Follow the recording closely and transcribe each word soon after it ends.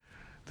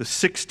the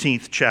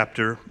 16th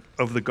chapter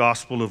of the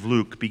Gospel of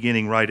Luke,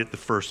 beginning right at the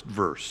first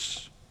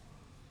verse.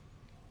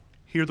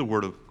 Hear the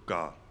word of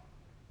God.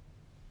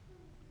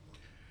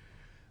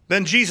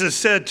 Then Jesus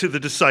said to the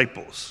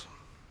disciples,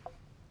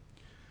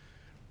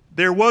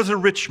 "There was a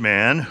rich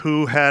man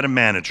who had a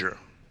manager,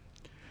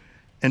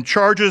 and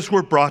charges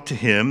were brought to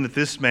him that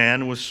this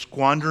man was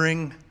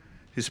squandering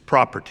his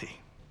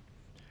property.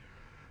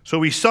 So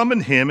he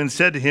summoned him and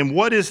said to him,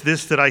 'What is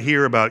this that I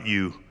hear about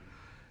you?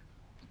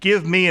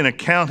 Give me an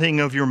accounting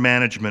of your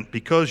management,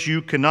 because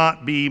you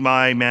cannot be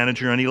my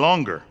manager any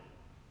longer.'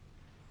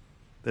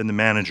 Then the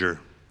manager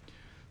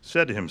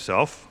said to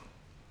himself,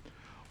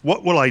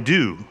 'What will I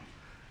do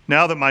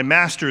now that my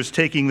master is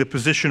taking the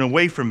position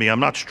away from me? I'm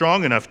not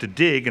strong enough to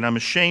dig, and I'm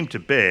ashamed to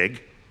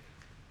beg.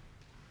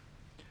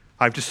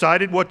 I've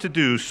decided what to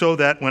do so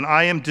that when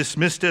I am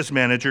dismissed as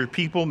manager,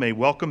 people may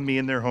welcome me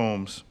in their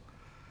homes.'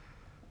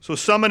 So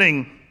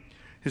summoning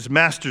his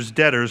master's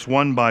debtors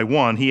one by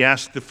one, he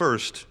asked the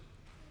first,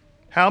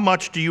 'How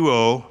much do you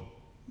owe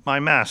my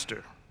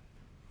master?'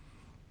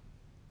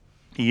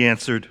 He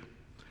answered,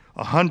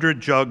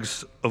 100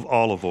 jugs of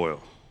olive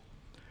oil.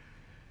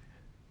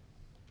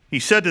 He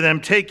said to them,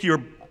 'Take your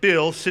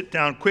bill, sit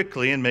down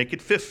quickly, and make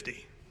it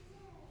 50.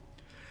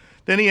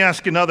 Then he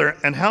asked another,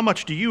 'And how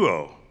much do you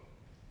owe?'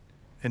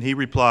 And he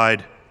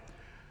replied,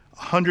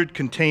 100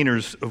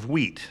 containers of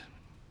wheat.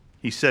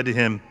 He said to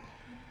him,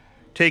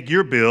 'Take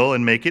your bill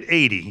and make it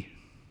 80.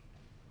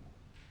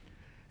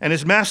 And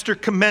his master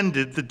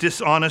commended the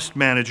dishonest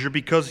manager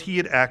because he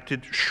had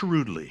acted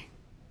shrewdly.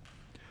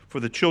 For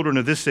the children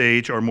of this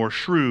age are more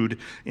shrewd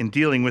in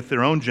dealing with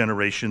their own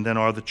generation than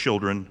are the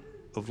children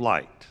of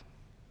light.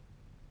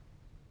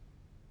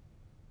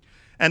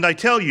 And I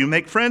tell you,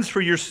 make friends for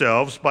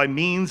yourselves by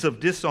means of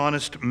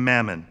dishonest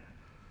mammon,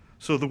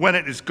 so that when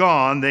it is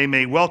gone, they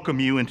may welcome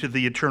you into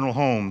the eternal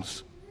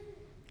homes.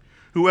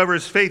 Whoever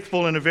is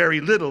faithful in a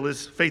very little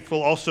is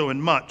faithful also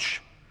in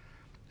much,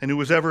 and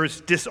whoever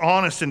is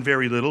dishonest in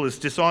very little is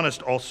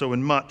dishonest also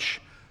in much.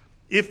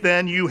 If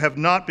then you have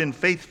not been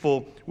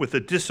faithful with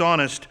a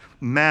dishonest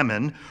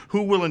mammon,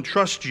 who will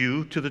entrust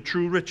you to the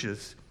true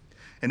riches?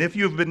 And if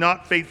you have been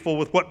not faithful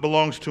with what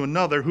belongs to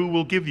another, who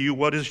will give you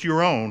what is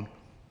your own?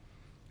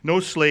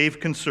 No slave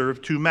can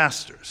serve two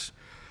masters,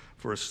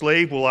 for a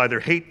slave will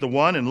either hate the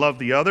one and love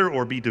the other,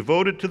 or be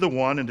devoted to the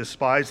one and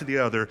despise the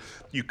other.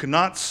 You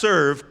cannot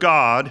serve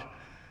God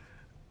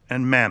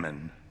and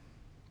mammon."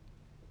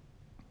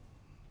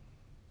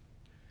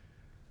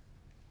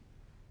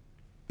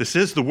 This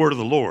is the word of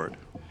the Lord.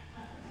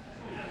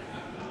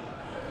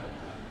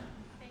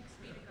 Thanks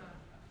be to God.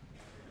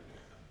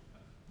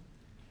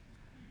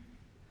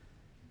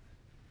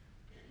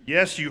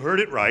 Yes, you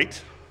heard it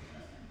right.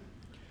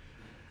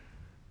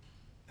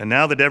 And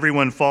now that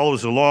everyone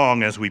follows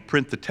along as we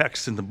print the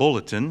text in the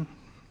bulletin,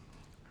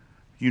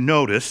 you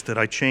notice that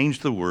I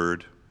changed the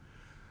word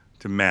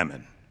to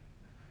mammon.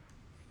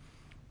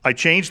 I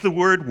changed the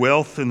word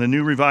wealth in the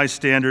New Revised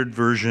Standard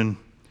Version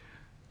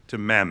to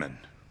mammon.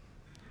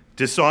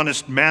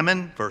 Dishonest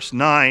mammon, verse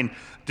 9.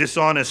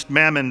 Dishonest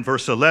mammon,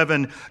 verse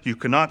 11. You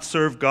cannot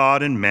serve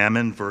God and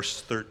mammon, verse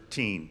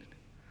 13.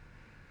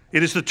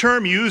 It is the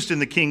term used in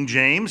the King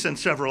James and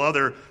several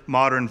other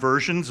modern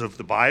versions of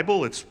the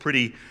Bible. It's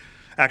pretty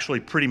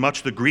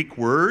much the Greek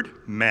word,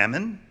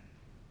 mammon.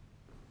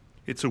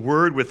 It's a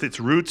word with its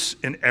roots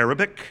in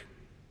Arabic.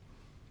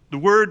 The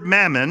word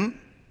mammon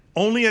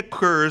only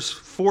occurs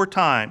 4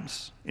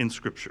 times in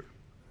Scripture.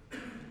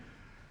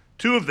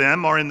 2 of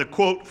them are in the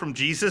quote from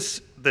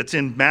Jesus that's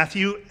in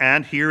Matthew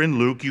and here in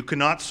Luke, "You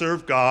cannot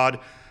serve God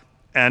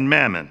and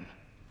mammon."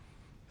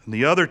 And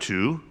the other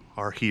 2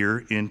 are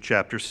here in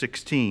chapter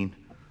 16.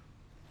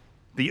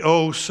 The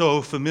oh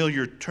so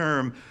familiar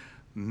term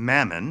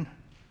mammon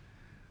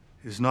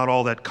is not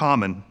all that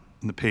common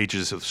in the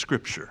pages of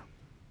Scripture.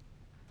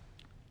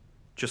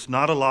 Just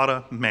not a lot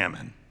of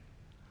mammon.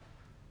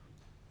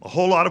 A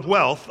whole lot of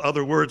wealth,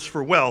 other words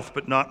for wealth,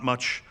 but not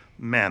much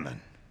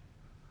mammon.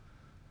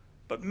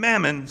 But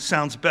mammon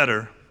sounds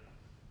better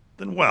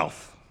than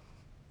wealth.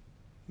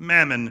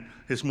 Mammon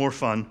is more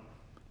fun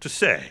to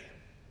say.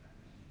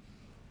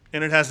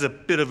 And it has a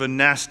bit of a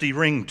nasty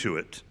ring to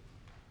it.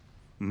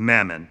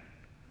 Mammon.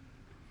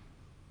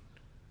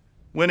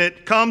 When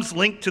it comes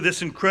linked to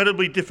this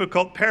incredibly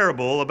difficult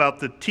parable about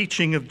the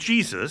teaching of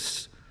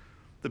Jesus,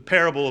 the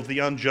parable of the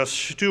unjust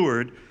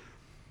steward,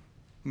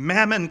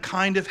 mammon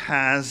kind of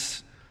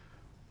has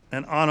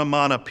an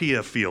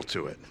onomatopoeia feel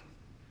to it.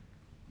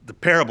 The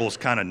parable is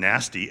kind of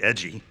nasty,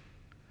 edgy,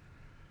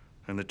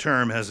 and the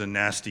term has a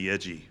nasty,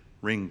 edgy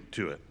ring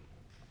to it.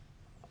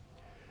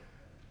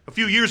 A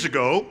few years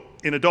ago,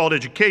 in adult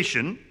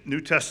education,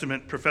 New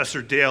Testament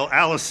professor Dale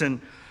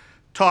Allison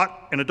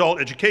taught an adult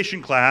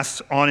education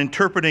class on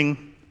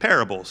interpreting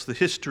parables, the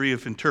history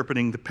of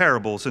interpreting the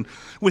parables. And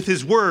with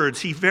his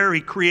words, he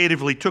very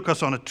creatively took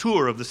us on a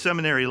tour of the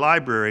seminary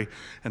library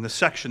and the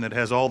section that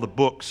has all the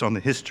books on the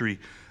history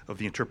of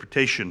the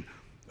interpretation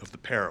of the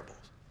parables.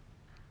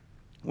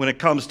 When it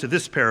comes to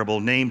this parable,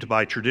 named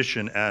by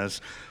tradition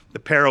as the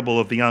parable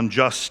of the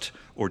unjust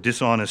or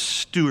dishonest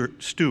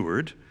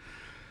steward,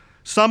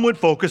 some would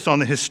focus on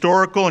the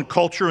historical and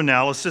cultural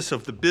analysis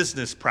of the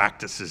business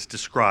practices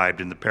described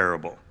in the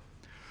parable.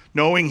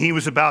 Knowing he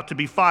was about to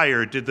be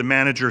fired, did the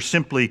manager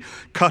simply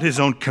cut his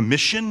own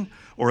commission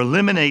or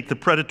eliminate the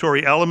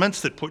predatory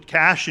elements that put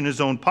cash in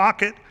his own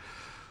pocket?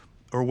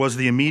 Or was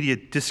the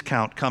immediate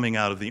discount coming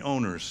out of the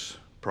owner's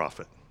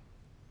profit?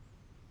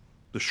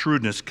 The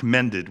shrewdness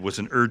commended was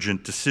an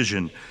urgent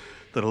decision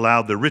that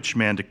allowed the rich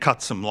man to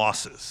cut some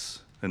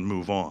losses and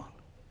move on.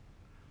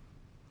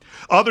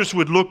 Others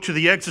would look to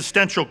the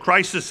existential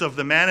crisis of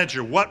the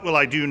manager. What will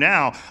I do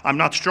now? I'm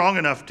not strong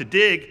enough to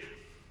dig,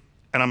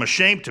 and I'm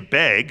ashamed to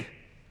beg.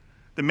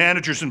 The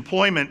manager's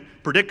employment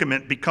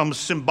predicament becomes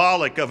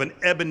symbolic of an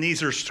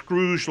Ebenezer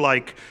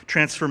Scrooge-like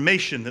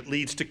transformation that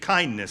leads to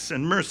kindness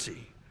and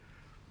mercy.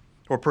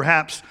 Or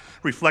perhaps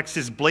reflects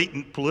his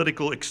blatant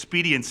political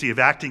expediency of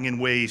acting in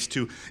ways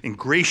to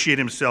ingratiate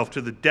himself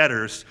to the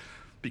debtors,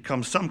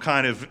 becomes some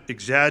kind of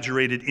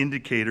exaggerated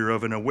indicator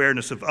of an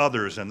awareness of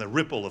others and the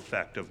ripple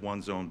effect of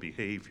one's own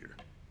behavior.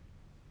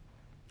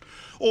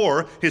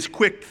 Or his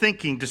quick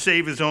thinking to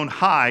save his own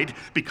hide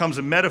becomes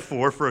a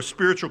metaphor for a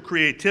spiritual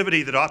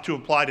creativity that ought to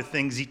apply to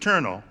things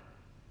eternal.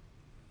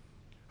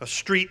 A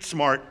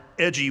street-smart,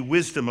 edgy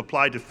wisdom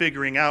applied to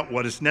figuring out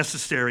what is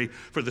necessary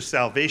for the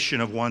salvation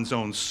of one's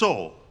own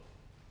soul.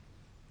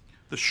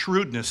 The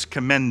shrewdness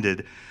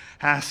commended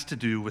has to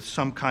do with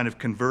some kind of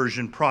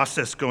conversion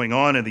process going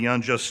on in the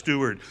unjust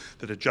steward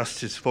that adjusts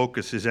his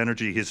focus, his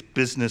energy, his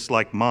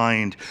business-like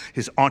mind,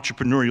 his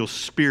entrepreneurial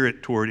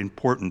spirit toward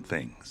important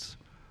things,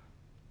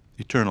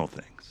 eternal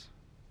things.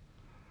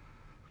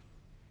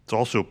 It's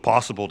also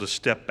possible to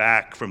step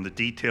back from the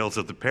details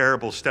of the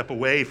parable, step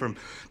away from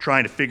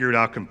trying to figure it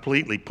out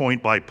completely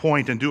point by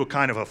point and do a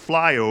kind of a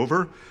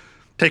flyover,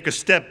 take a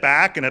step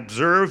back and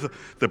observe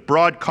the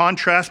broad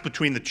contrast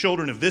between the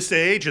children of this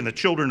age and the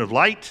children of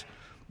light,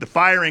 the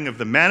firing of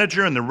the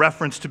manager and the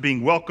reference to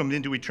being welcomed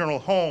into eternal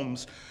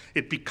homes.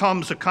 It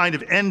becomes a kind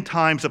of end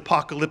times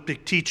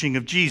apocalyptic teaching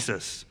of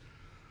Jesus.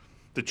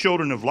 The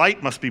children of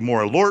light must be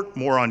more alert,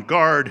 more on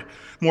guard,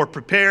 more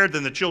prepared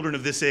than the children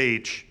of this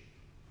age.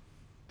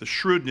 The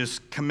shrewdness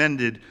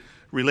commended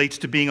relates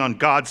to being on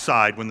God's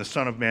side when the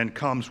Son of Man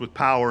comes with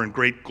power and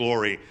great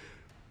glory,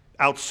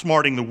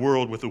 outsmarting the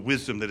world with a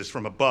wisdom that is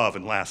from above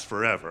and lasts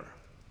forever.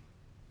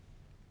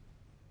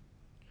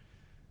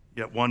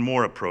 Yet one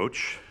more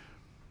approach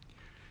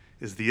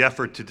is the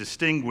effort to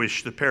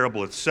distinguish the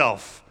parable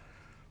itself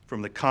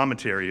from the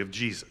commentary of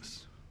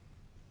Jesus.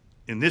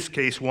 In this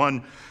case,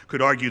 one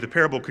could argue the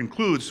parable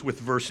concludes with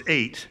verse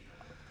 8,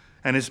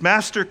 and his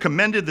master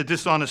commended the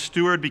dishonest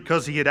steward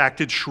because he had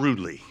acted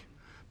shrewdly,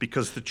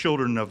 because the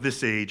children of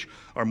this age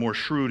are more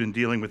shrewd in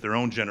dealing with their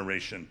own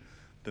generation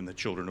than the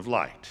children of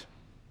light.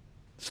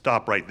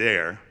 Stop right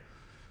there,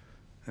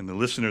 and the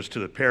listeners to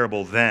the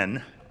parable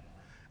then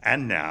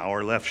and now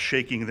are left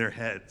shaking their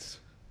heads.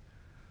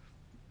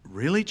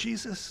 Really,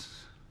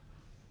 Jesus?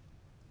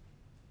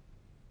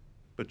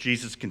 But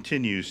Jesus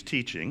continues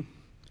teaching.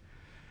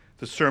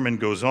 The sermon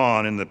goes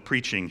on and the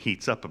preaching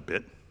heats up a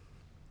bit.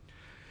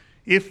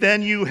 If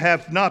then you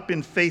have not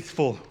been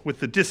faithful with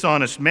the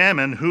dishonest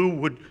mammon, who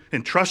would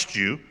entrust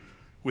you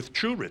with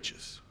true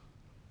riches?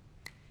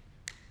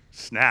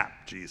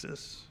 Snap,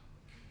 Jesus.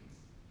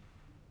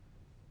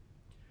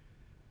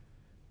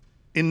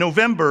 In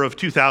November of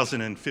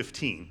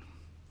 2015,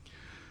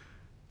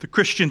 the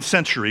Christian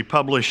Century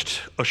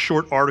published a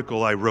short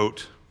article I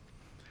wrote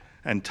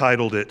and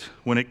titled it,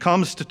 "When It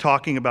Comes to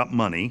Talking About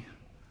Money,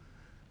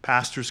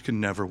 Pastors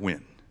Can Never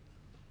Win."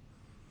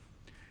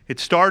 It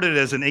started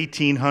as an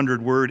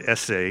 1,800-word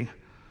essay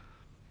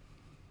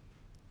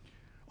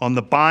on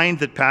the bind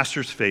that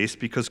pastors face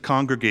because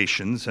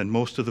congregations and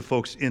most of the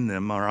folks in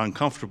them are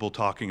uncomfortable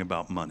talking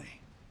about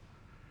money,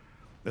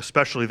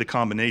 especially the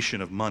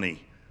combination of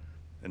money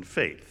and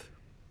faith.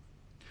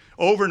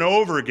 Over and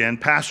over again,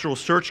 pastoral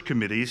search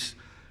committees,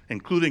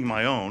 including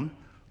my own,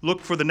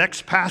 look for the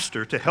next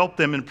pastor to help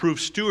them improve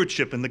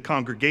stewardship in the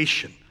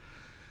congregation.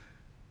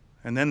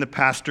 And then the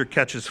pastor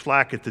catches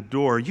flack at the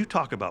door. "You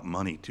talk about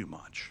money too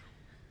much."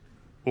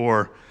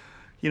 Or,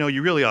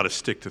 "You really ought to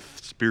stick to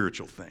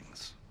spiritual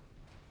things."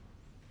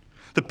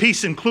 The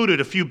piece included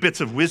a few bits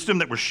of wisdom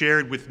that were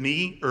shared with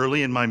me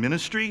early in my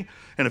ministry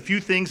and a few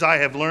things I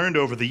have learned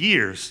over the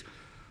years.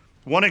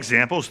 One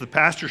example is the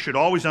pastor should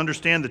always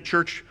understand the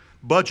church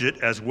budget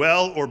as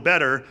well or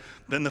better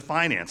than the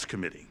finance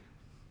committee.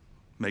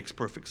 Makes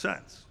perfect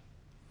sense.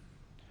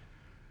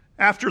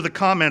 After the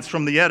comments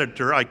from the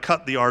editor, I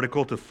cut the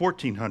article to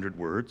 1,400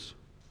 words.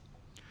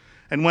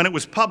 And when it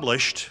was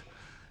published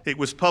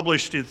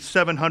in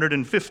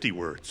 750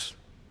 words.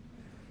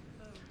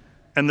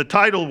 And the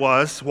title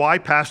was, "Why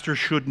Pastors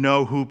Should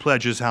Know Who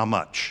Pledges How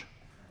Much,"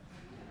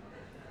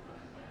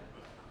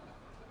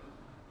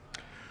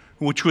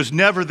 which was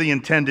never the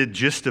intended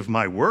gist of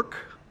my work.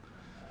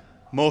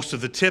 Most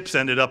of the tips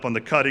ended up on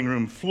the cutting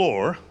room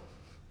floor.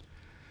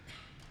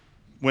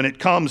 When it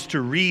comes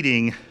to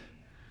reading,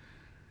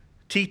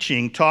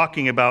 teaching,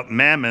 talking about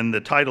mammon,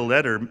 the title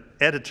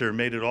editor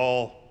made it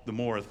all the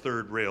more a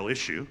third-rail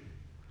issue.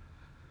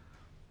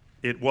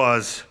 It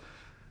was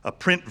a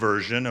print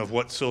version of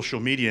what social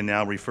media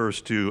now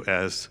refers to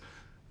as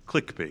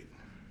clickbait.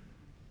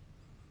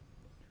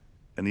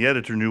 And the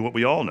editor knew what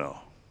we all know.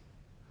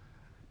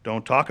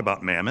 Don't talk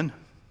about mammon,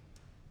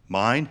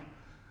 mine,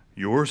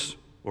 yours,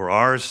 or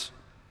ours.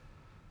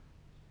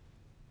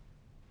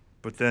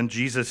 But then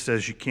Jesus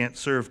says you can't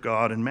serve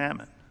God and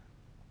mammon.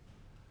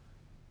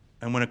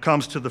 And when it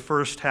comes to the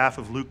first half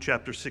of Luke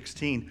chapter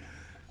 16,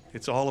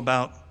 it's all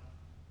about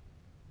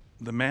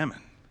the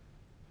mammon.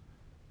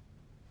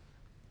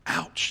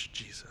 Ouch,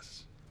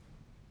 Jesus.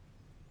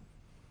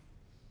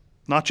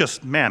 Not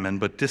just mammon,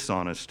 but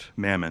dishonest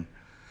mammon.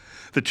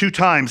 The two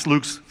times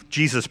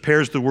Jesus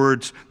pairs the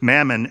words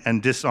mammon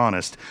and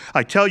dishonest.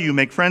 I tell you,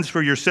 make friends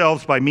for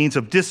yourselves by means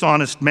of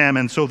dishonest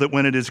mammon, so that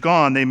when it is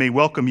gone, they may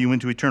welcome you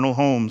into eternal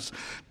homes.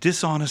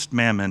 Dishonest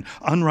mammon,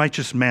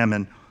 unrighteous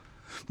mammon.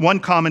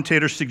 One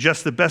commentator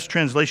suggests the best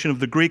translation of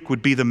the Greek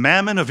would be the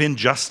mammon of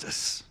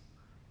injustice.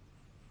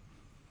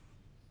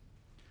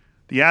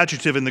 The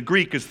adjective in the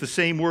Greek is the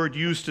same word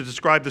used to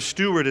describe the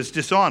steward as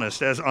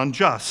dishonest, as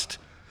unjust.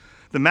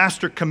 The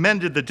master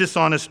commended the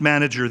dishonest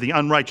manager, the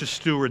unrighteous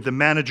steward, the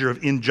manager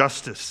of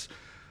injustice,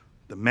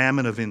 the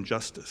mammon of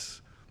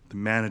injustice, the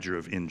manager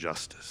of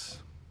injustice.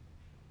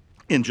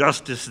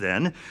 Injustice,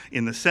 then,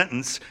 in the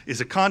sentence,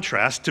 is a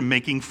contrast to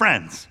making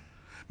friends.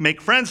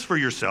 Make friends for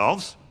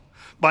yourselves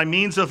by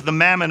means of the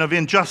mammon of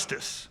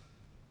injustice.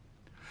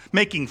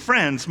 Making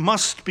friends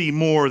must be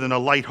more than a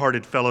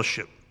lighthearted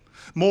fellowship,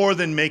 more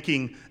than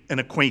making an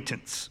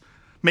acquaintance.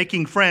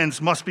 Making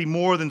friends must be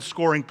more than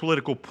scoring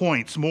political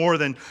points, more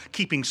than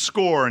keeping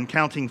score and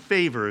counting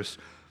favors.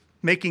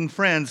 Making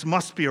friends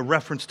must be a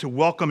reference to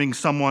welcoming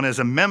someone as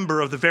a member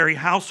of the very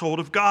household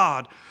of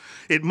God.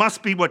 It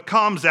must be what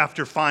comes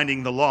after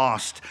finding the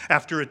lost,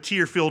 after a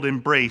tear-filled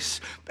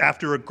embrace,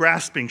 after a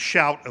grasping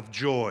shout of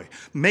joy.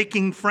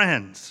 Making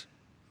friends.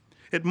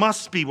 It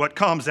must be what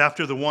comes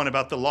after the one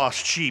about the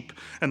lost sheep,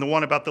 and the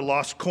one about the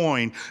lost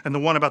coin, and the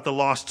one about the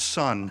lost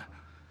son.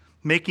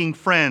 Making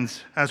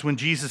friends, as when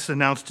Jesus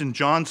announced in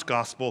John's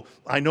gospel,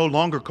 I no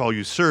longer call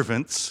you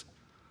servants,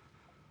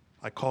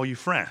 I call you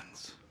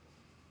friends.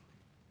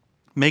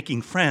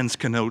 Making friends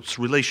connotes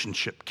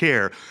relationship,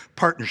 care,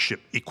 partnership,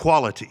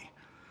 equality.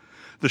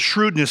 The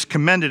shrewdness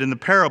commended in the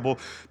parable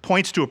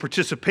points to a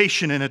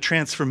participation in a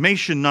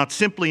transformation not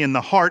simply in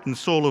the heart and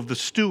soul of the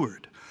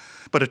steward,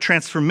 but a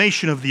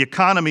transformation of the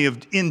economy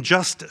of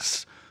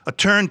injustice, a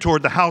turn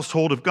toward the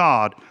household of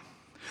God,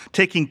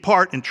 taking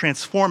part in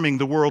transforming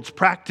the world's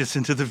practice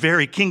into the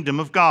very kingdom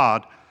of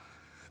God.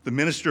 The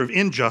minister of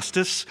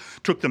injustice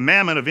took the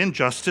mammon of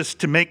injustice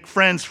to make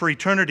friends for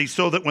eternity,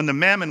 so that when the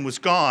mammon was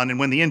gone and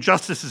when the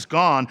injustice is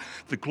gone,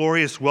 the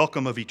glorious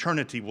welcome of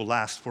eternity will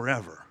last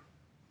forever.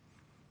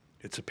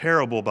 It's a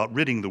parable about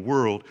ridding the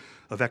world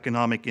of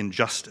economic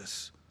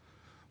injustice,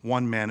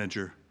 one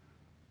manager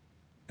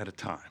at a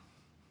time.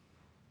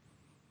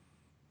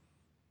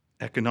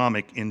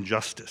 Economic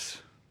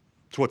injustice.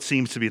 It's what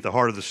seems to be at the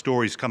heart of the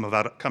stories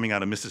coming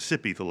out of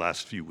Mississippi the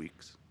last few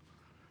weeks.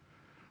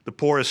 The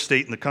poorest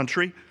state in the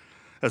country,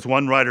 as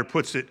one writer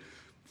puts it,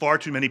 far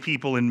too many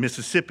people in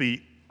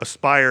Mississippi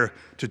aspire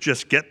to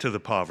just get to the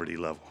poverty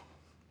level.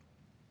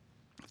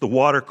 The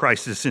water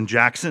crisis in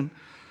Jackson,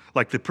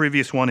 like the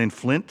previous one in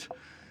Flint,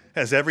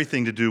 has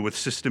everything to do with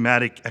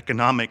systematic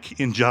economic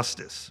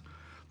injustice.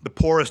 The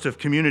poorest of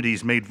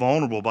communities made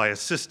vulnerable by a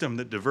system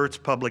that diverts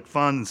public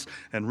funds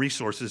and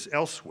resources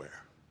elsewhere.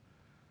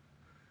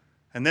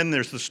 And then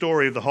there's the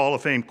story of the Hall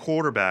of Fame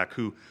quarterback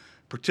who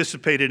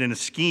participated in a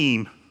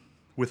scheme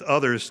with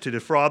others to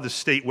defraud the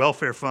state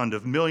welfare fund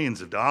of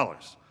millions of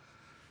dollars.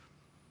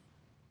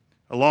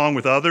 Along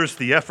with others,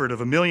 the effort of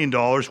 $1 million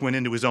went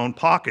into his own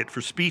pocket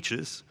for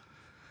speeches,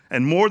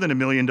 and more than $1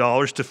 million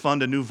to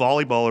fund a new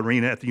volleyball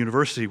arena at the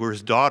university where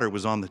his daughter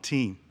was on the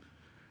team.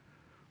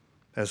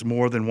 As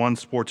more than one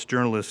sports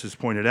journalist has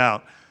pointed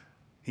out,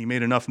 he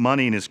made enough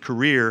money in his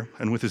career,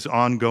 and with his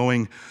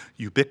ongoing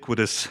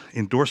ubiquitous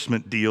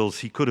endorsement deals,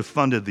 he could have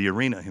funded the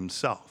arena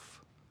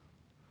himself.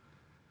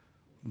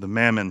 The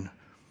mammon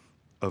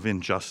of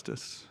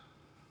injustice.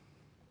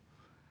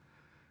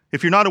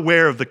 If you're not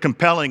aware of the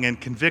compelling and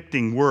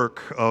convicting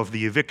work of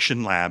the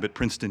Eviction Lab at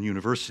Princeton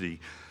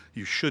University,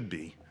 you should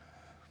be.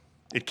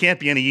 It can't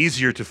be any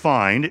easier to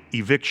find,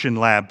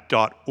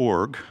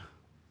 evictionlab.org.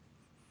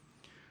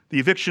 The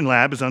Eviction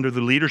Lab is under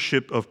the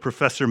leadership of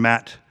Professor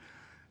Matt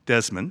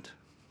Desmond,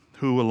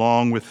 who,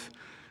 along with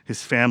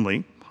his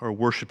family, are a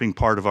worshiping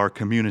part of our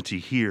community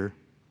here.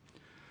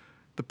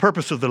 The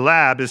purpose of the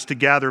lab is to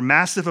gather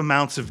massive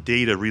amounts of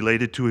data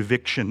related to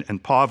eviction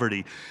and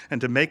poverty and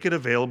to make it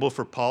available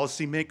for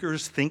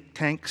policymakers, think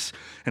tanks,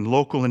 and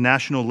local and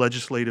national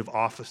legislative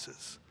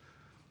offices.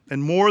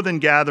 And more than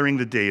gathering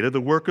the data, the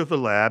work of the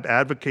lab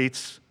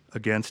advocates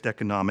against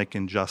economic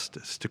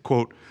injustice. To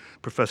quote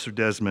Professor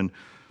Desmond,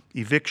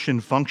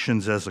 eviction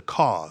functions as a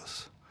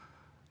cause,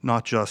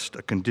 not just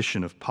a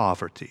condition of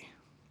poverty.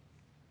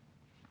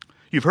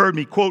 You've heard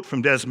me quote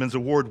from Desmond's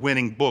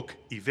award-winning book,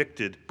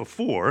 Evicted,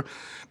 before,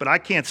 but I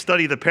can't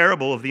study the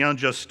parable of the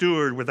unjust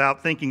steward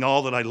without thinking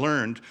all that I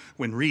learned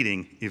when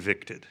reading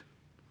Evicted.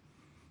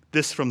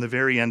 This from the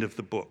very end of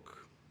the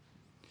book.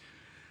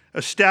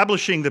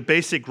 Establishing the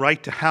basic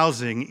right to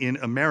housing in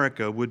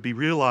America would be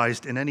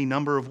realized in any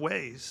number of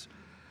ways,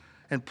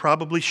 and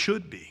probably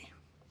should be.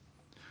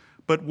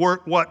 But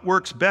what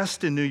works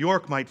best in New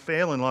York might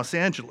fail in Los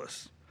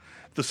Angeles.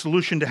 The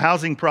solution to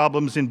housing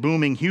problems in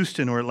booming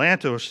Houston or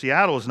Atlanta or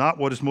Seattle is not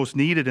what is most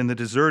needed in the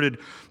deserted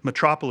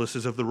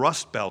metropolises of the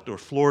Rust Belt or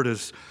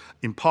Florida's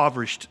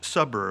impoverished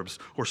suburbs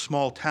or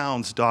small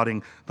towns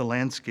dotting the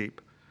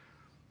landscape.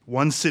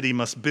 One city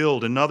must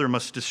build, another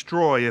must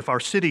destroy. If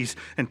our cities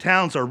and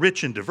towns are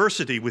rich in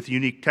diversity with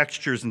unique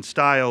textures and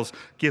styles,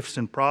 gifts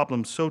and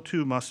problems, so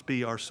too must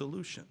be our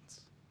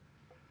solutions.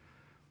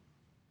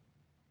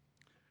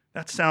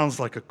 That sounds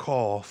like a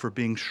call for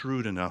being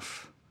shrewd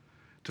enough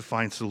to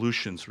find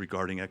solutions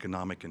regarding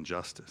economic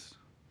injustice.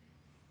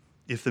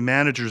 If the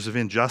managers of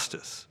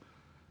injustice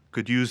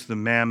could use the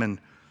mammon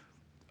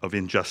of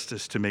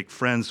injustice to make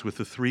friends with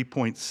the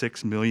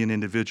 3.6 million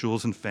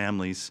individuals and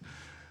families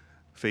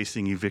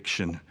facing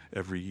eviction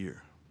every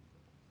year.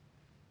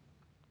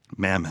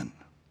 Mammon.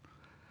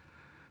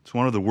 It's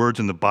one of the words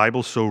in the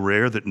Bible so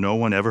rare that no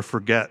one ever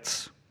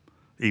forgets.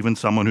 Even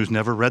someone who's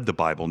never read the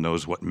Bible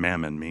knows what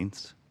mammon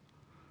means.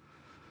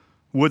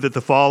 Would that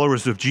the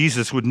followers of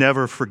Jesus would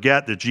never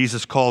forget that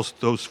Jesus calls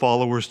those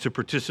followers to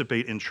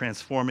participate in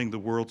transforming the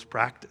world's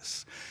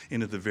practice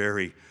into the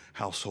very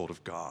household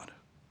of God.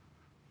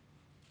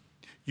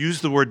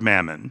 Use the word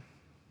mammon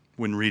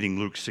when reading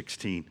Luke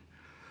 16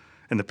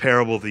 and the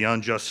parable of the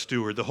unjust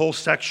steward. The whole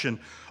section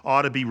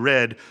ought to be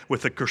read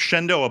with a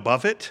crescendo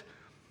above it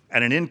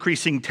and an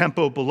increasing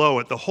tempo below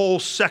it. The whole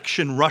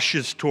section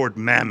rushes toward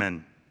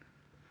mammon.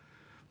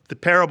 The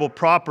parable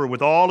proper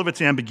with all of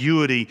its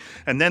ambiguity,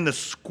 and then the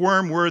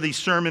squirm-worthy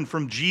sermon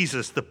from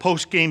Jesus, the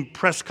post-game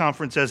press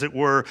conference, as it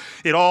were.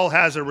 It all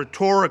has a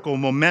rhetorical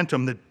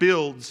momentum that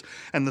builds,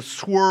 and the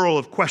swirl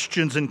of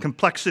questions and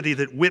complexity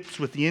that whips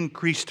with the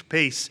increased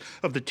pace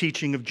of the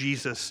teaching of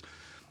Jesus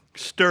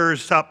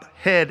stirs up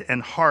head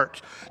and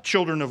heart.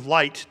 Children of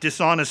light,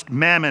 dishonest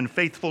mammon,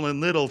 faithful in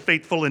little,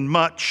 faithful in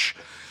much,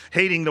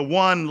 hating the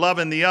one,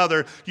 loving the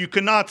other. You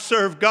cannot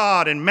serve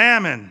God and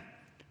mammon.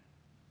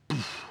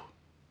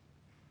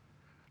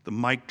 The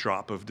mic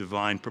drop of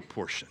divine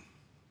proportion.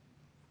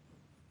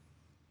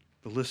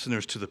 The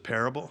listeners to the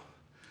parable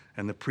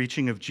and the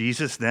preaching of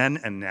Jesus then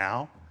and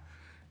now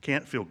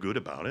can't feel good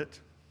about it,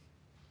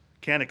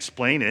 can't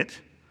explain it.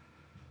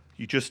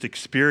 You just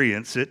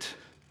experience it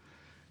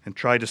and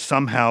try to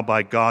somehow,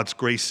 by God's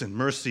grace and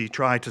mercy,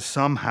 try to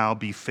somehow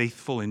be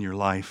faithful in your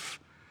life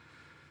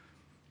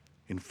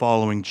in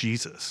following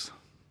Jesus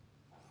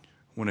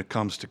when it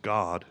comes to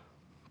God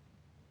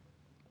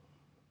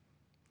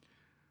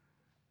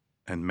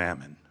and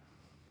mammon.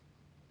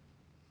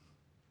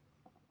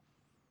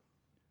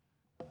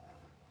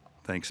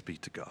 Thanks be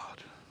to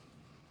God.